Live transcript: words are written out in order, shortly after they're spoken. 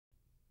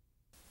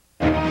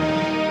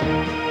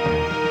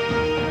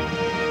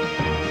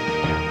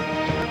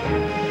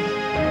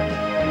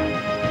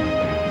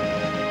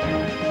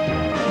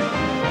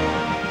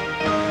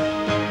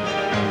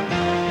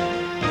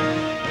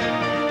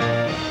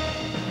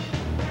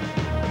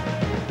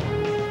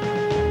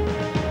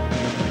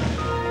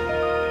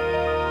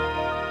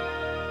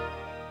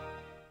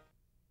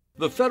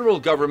The federal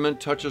government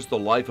touches the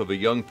life of a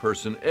young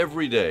person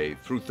every day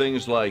through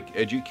things like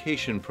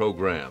education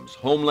programs,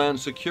 homeland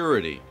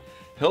security,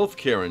 health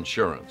care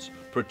insurance,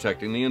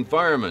 protecting the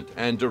environment,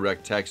 and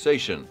direct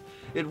taxation.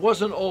 It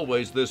wasn't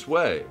always this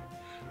way.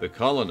 The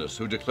colonists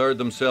who declared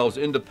themselves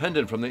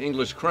independent from the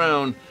English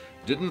crown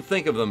didn't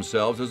think of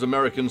themselves as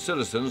American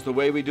citizens the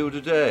way we do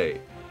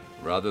today.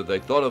 Rather, they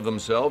thought of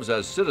themselves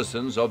as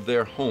citizens of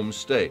their home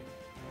state.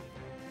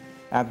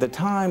 At the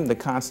time the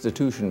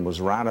Constitution was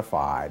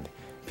ratified,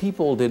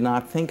 people did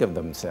not think of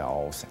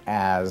themselves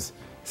as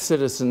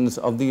citizens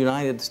of the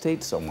United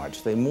States so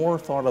much. They more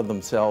thought of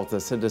themselves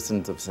as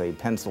citizens of, say,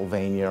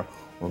 Pennsylvania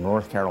or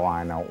North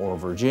Carolina or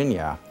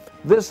Virginia.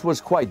 This was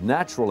quite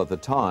natural at the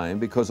time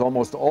because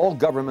almost all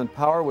government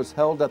power was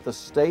held at the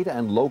state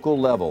and local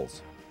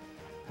levels.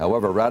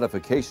 However,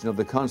 ratification of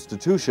the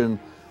Constitution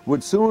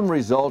would soon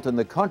result in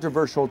the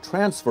controversial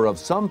transfer of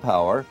some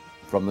power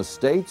from the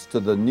states to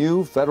the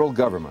new federal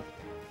government.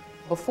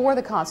 Before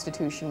the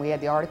Constitution, we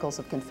had the Articles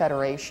of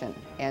Confederation,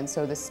 and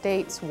so the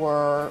states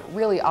were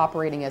really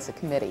operating as a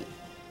committee.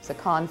 It's a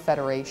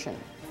confederation.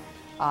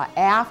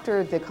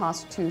 After the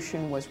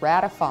Constitution was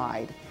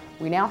ratified,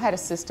 we now had a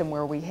system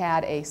where we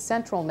had a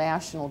central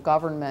national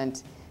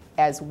government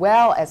as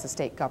well as the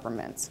state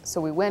governments.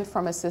 So we went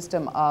from a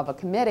system of a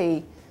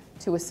committee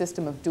to a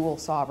system of dual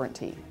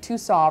sovereignty, two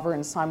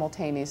sovereigns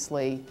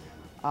simultaneously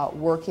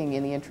working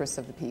in the interests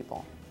of the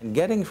people.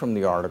 Getting from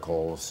the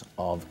Articles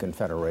of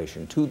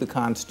Confederation to the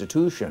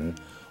Constitution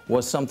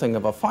was something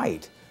of a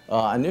fight.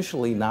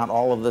 Initially, not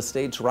all of the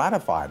states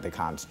ratified the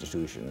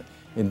Constitution.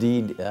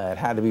 Indeed, it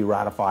had to be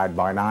ratified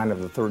by 9 of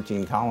the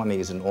 13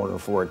 colonies in order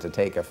for it to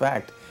take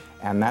effect,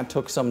 and that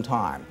took some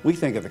time. We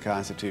think of the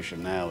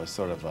Constitution now as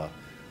sort of a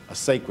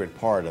sacred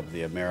part of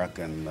the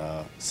American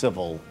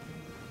civil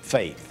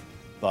faith,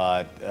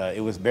 but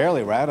it was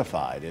barely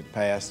ratified. It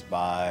passed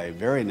by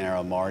very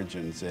narrow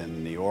margins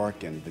in New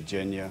York and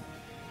Virginia.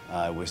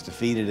 It was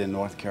defeated in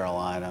North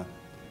Carolina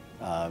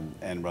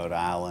and Rhode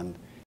Island.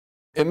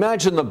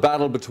 Imagine the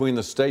battle between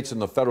the states and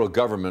the federal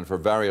government for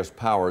various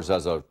powers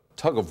as a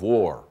tug of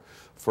war.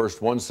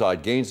 First one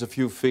side gains a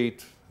few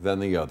feet, then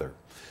the other.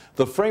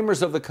 The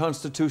framers of the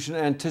Constitution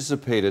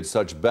anticipated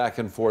such back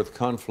and forth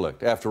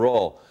conflict. After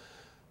all,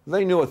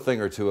 they knew a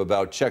thing or two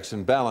about checks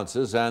and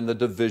balances and the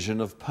division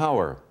of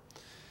power.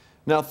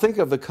 Now think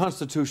of the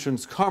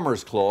Constitution's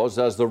Commerce Clause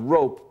as the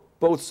rope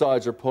both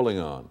sides are pulling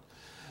on.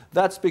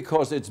 That's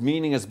because its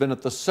meaning has been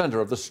at the center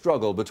of the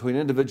struggle between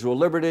individual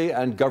liberty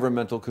and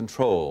governmental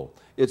control.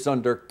 It's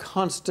under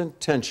constant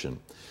tension.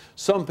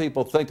 Some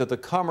people think that the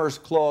Commerce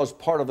Clause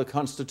part of the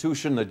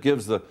Constitution that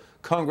gives the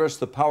Congress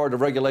the power to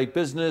regulate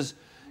business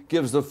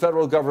gives the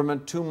federal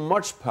government too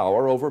much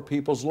power over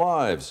people's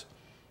lives.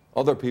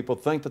 Other people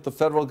think that the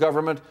federal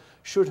government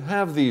should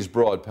have these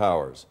broad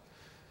powers.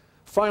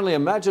 Finally,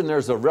 imagine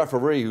there's a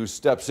referee who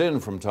steps in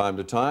from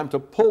time to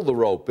pull the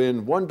rope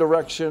in one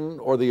direction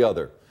or the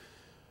other.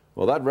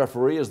 Well, that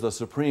referee is the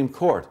Supreme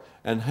Court,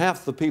 and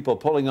half the people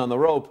pulling on the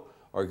rope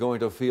are going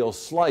to feel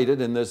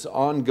slighted in this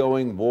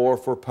ongoing war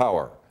for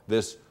power,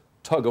 this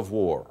tug of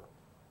war.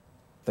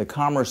 The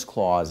Commerce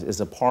Clause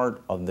is a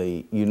part of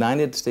the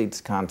United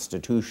States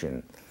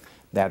Constitution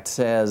that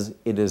says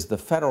it is the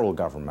federal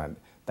government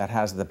that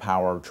has the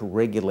power to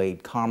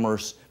regulate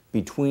commerce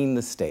between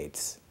the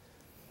states.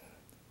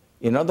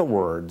 In other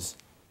words,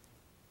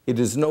 it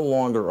is no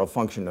longer a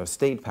function of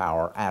state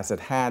power as it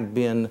had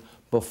been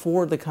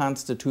before the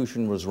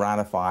Constitution was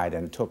ratified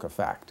and took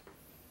effect.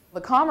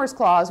 The Commerce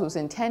Clause was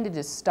intended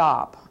to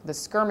stop the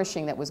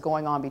skirmishing that was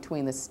going on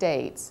between the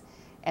states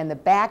and the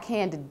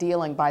backhanded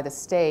dealing by the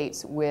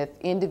states with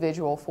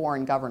individual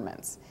foreign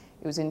governments.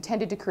 It was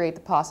intended to create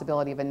the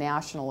possibility of a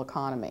national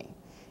economy.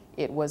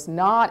 It was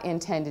not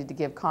intended to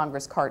give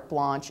Congress carte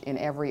blanche in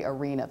every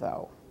arena,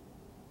 though.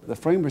 The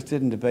framers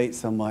didn't debate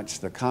so much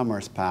the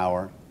commerce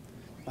power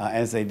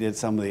as they did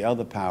some of the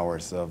other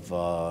powers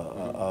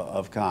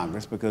of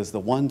Congress, because the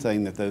one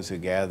thing that those who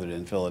gathered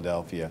in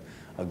Philadelphia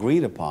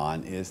agreed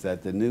upon is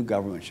that the new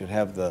government should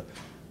have the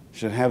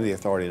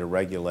authority to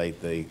regulate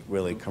the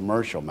really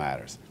commercial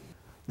matters.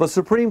 The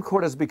Supreme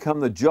Court has become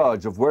the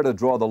judge of where to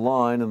draw the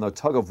line in the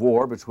tug of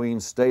war between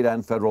state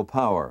and federal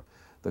power.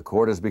 The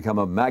court has become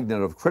a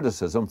magnet of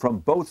criticism from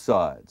both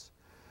sides.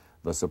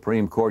 The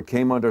Supreme Court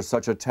came under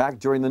such attack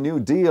during the New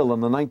Deal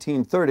in the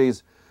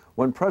 1930s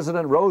when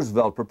President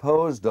Roosevelt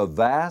proposed a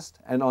vast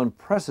and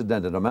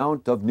unprecedented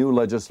amount of new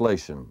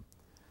legislation.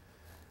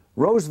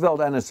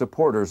 Roosevelt and his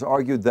supporters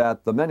argued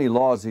that the many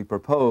laws he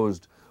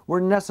proposed were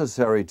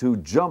necessary to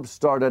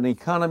jumpstart an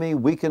economy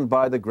weakened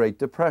by the Great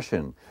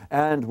Depression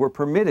and were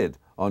permitted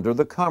under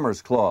the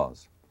Commerce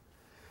Clause.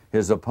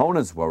 His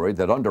opponents worried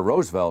that under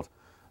Roosevelt,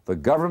 the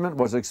government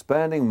was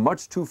expanding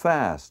much too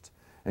fast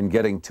and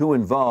getting too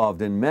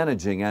involved in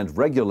managing and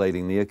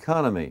regulating the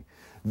economy.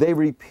 They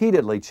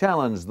repeatedly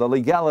challenged the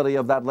legality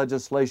of that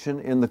legislation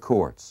in the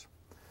courts.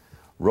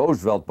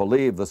 Roosevelt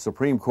believed the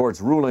Supreme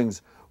Court's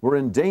rulings were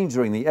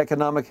endangering the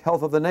economic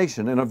health of the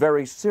nation in a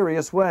very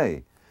serious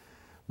way.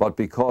 But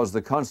because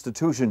the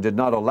Constitution did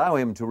not allow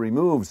him to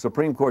remove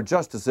Supreme Court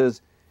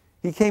justices,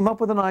 he came up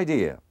with an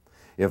idea.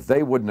 If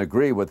they wouldn't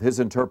agree with his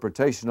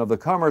interpretation of the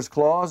Commerce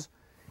Clause,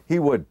 he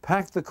would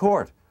pack the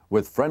court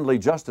with friendly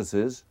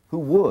justices who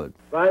would.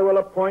 I will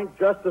appoint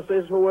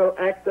justices who will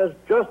act as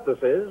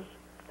justices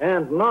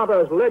and not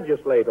as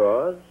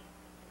legislators.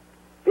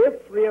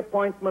 If the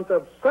appointment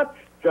of such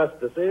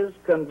justices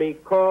can be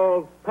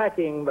called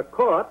packing the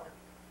court,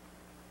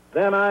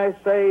 then I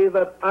say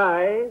that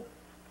I,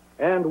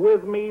 and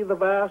with me the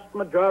vast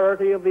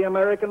majority of the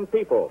American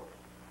people,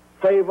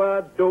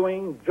 favor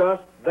doing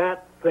just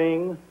that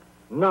thing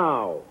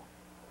now.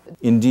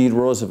 Indeed,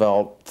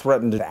 Roosevelt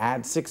threatened to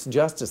add 6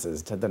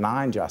 justices to the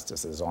 9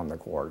 justices on the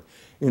court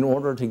in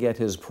order to get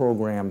his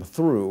program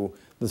through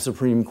the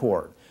Supreme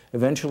Court.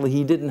 Eventually,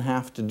 he didn't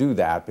have to do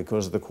that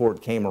because the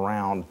court came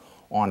around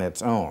on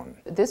its own.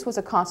 This was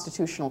a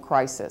constitutional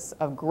crisis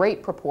of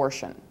great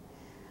proportion,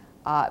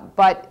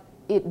 but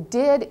it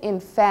did, in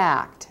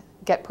fact,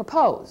 get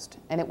proposed,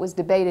 and it was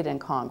debated in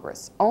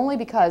Congress only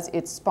because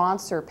its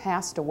sponsor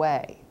passed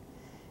away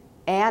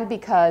and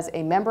because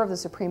a member of the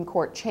Supreme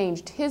Court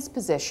changed his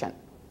position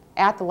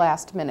at the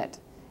last minute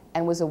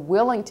and was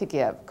willing to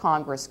give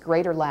Congress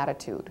greater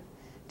latitude.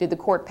 Did the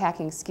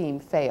court-packing scheme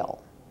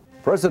fail?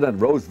 President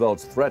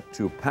Roosevelt's threat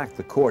to pack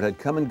the court had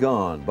come and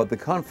gone, but the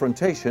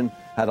confrontation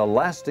had a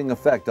lasting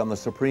effect on the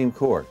Supreme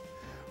Court.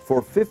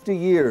 For 50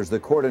 years, the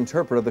court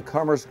interpreted the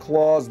Commerce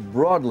Clause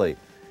broadly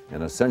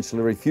and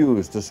essentially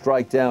refused to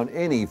strike down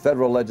any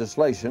federal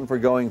legislation for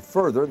going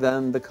further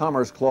than the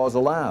Commerce Clause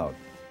allowed.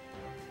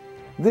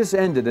 This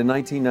ended in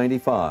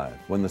 1995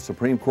 when the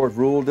Supreme Court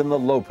ruled in the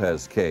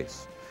Lopez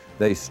case.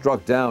 They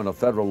struck down a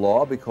federal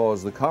law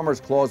because the Commerce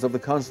Clause of the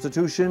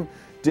Constitution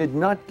did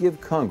not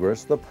give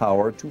Congress the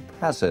power to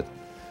pass it.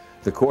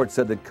 The court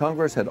said that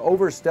Congress had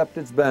overstepped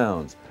its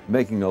bounds,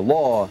 making a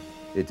law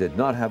it did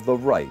not have the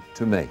right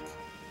to make.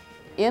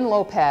 In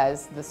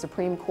Lopez, the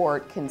Supreme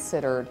Court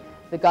considered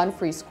the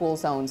Gun-Free School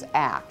Zones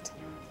Act,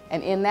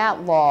 and in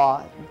that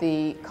law,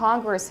 the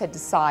Congress had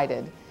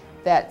decided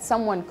that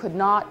someone could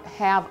not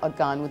have a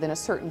gun within a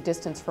certain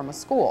distance from a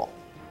school,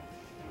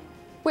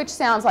 which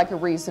sounds like a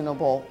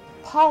reasonable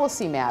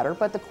policy matter,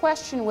 but the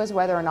question was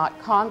whether or not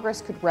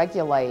Congress could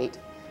regulate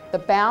the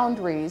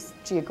boundaries,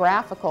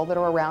 geographical, that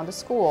are around a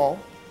school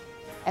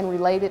and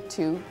relate it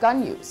to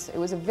gun use. It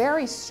was a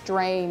very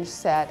strange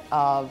set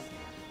of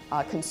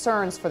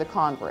concerns for the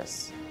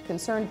Congress,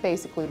 concerned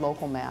basically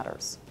local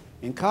matters.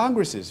 In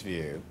Congress's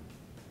view,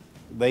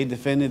 they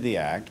defended the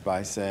act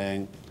by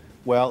saying,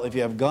 well, if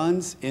you have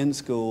guns in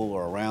school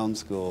or around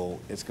school,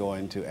 it's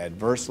going to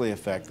adversely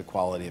affect the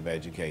quality of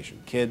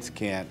education. Kids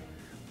can't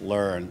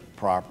learn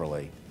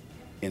properly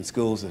in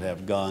schools that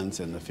have guns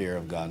and the fear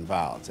of gun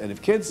violence. And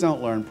if kids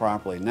don't learn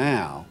properly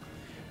now,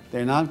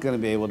 they're not going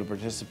to be able to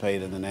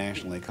participate in the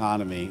national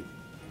economy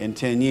in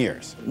 10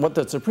 years. What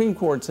the Supreme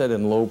Court said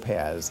in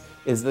Lopez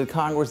is that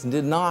Congress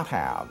did not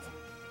have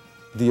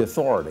the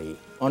authority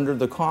under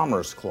the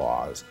Commerce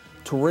Clause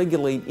to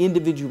regulate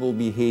individual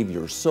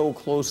behavior so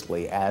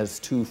closely as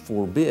to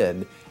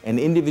forbid an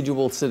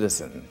individual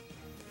citizen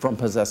from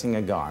possessing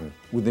a gun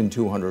within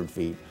 200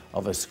 feet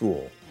of a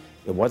school.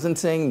 It wasn't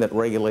saying that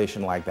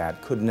regulation like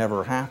that could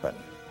never happen.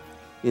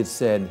 It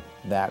said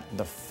that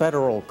the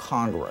federal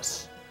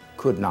Congress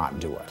could not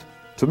do it.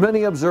 To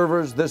many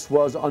observers, this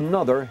was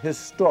another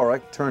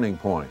historic turning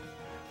point.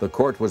 The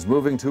court was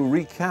moving to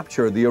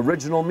recapture the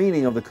original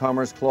meaning of the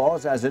Commerce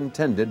Clause as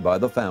intended by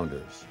the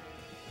founders.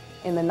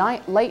 In the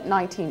late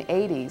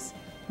 1980s,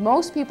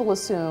 most people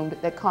assumed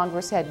that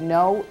Congress had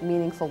no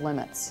meaningful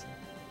limits.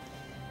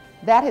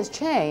 That has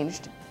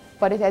changed,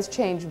 but it has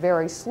changed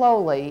very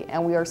slowly,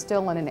 and we are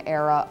still in an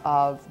era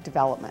of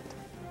development.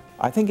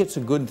 I think it's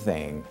a good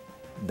thing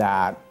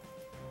that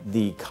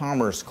the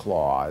Commerce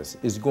Clause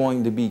is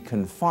going to be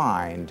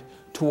confined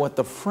to what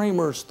the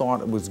framers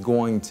thought it was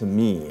going to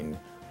mean,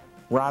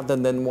 rather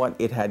than what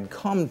it had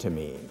come to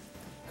mean.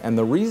 And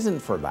the reason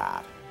for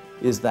that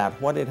is that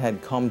what it had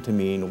come to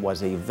mean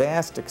was a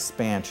vast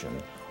expansion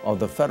of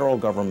the federal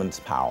government's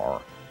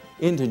power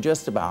into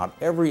just about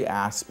every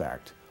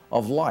aspect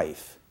of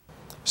life.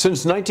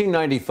 Since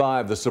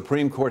 1995, the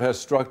Supreme Court has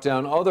struck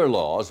down other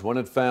laws when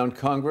it found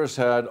Congress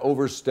had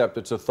overstepped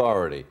its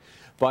authority.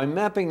 By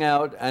mapping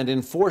out and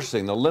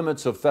enforcing the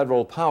limits of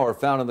federal power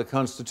found in the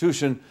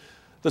Constitution,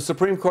 the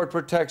Supreme Court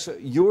protects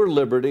your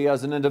liberty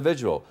as an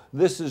individual.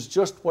 This is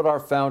just what our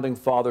founding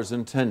fathers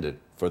intended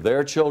for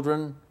their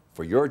children,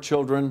 for your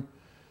children,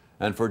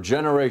 and for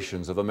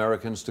generations of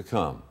Americans to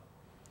come.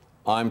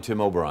 I'm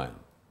Tim O'Brien.